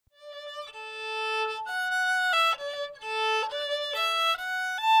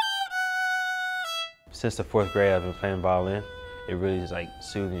Since the 4th grade, I've been playing violin. It really is like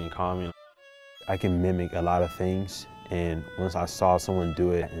soothing and calming. I can mimic a lot of things, and once I saw someone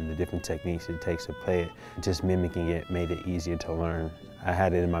do it and the different techniques it takes to play it, just mimicking it made it easier to learn. I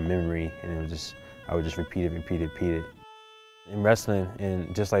had it in my memory, and I would just repeat it. In wrestling,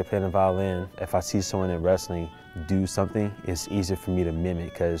 and just like playing the violin, if I see someone in wrestling do something, it's easier for me to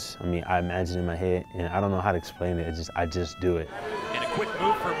mimic because, I imagine in my head, and I don't know how to explain it, I just do it. And a quick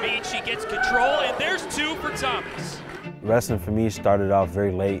move for Mead, she gets control, and there's 2 for Thomas. Wrestling for me started off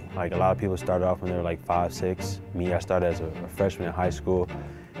very late. Like a lot of people started off when they were like 5, 6. Me, I started as a freshman in high school,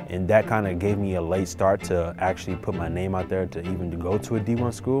 and that kind of gave me a late start to actually put my name out there to even go to a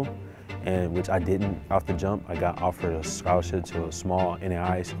D1 school. And which I didn't off the jump. I got offered a scholarship to a small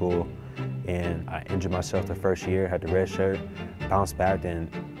NAIA school, and I injured myself the first year, had the red shirt, bounced back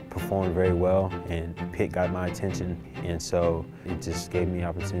and performed very well, and Pitt got my attention, and so it just gave me the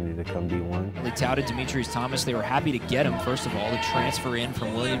opportunity to come D1. They touted Demetrius Thomas. They were happy to get him, first of all, to transfer in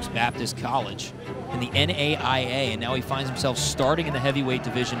from Williams Baptist College in the NAIA, and now he finds himself starting in the heavyweight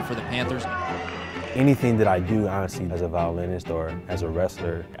division for the Panthers. Anything that I do, honestly, as a violinist or as a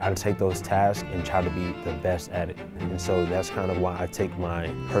wrestler, I take those tasks and try to be the best at it. And so that's kind of why I take my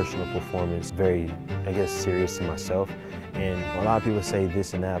personal performance very, serious to myself. And a lot of people say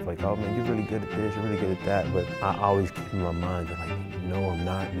this and that, like, oh man, you're really good at this, you're really good at that. But I always keep in my mind that, like, no, I'm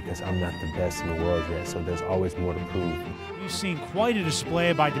not, because I'm not the best in the world yet. So there's always more to prove. You've seen quite a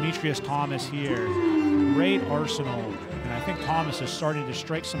display by Demetrius Thomas here. Great arsenal. And I think Thomas is starting to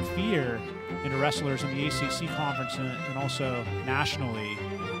strike some fear into wrestlers in the ACC conference and also nationally,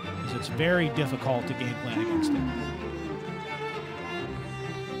 because it's very difficult to game plan against him.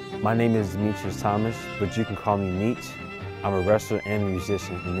 My name is Demetrius Thomas, but you can call me Meat. I'm a wrestler and a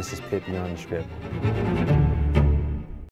musician, and this is Pitt Beyond the Script.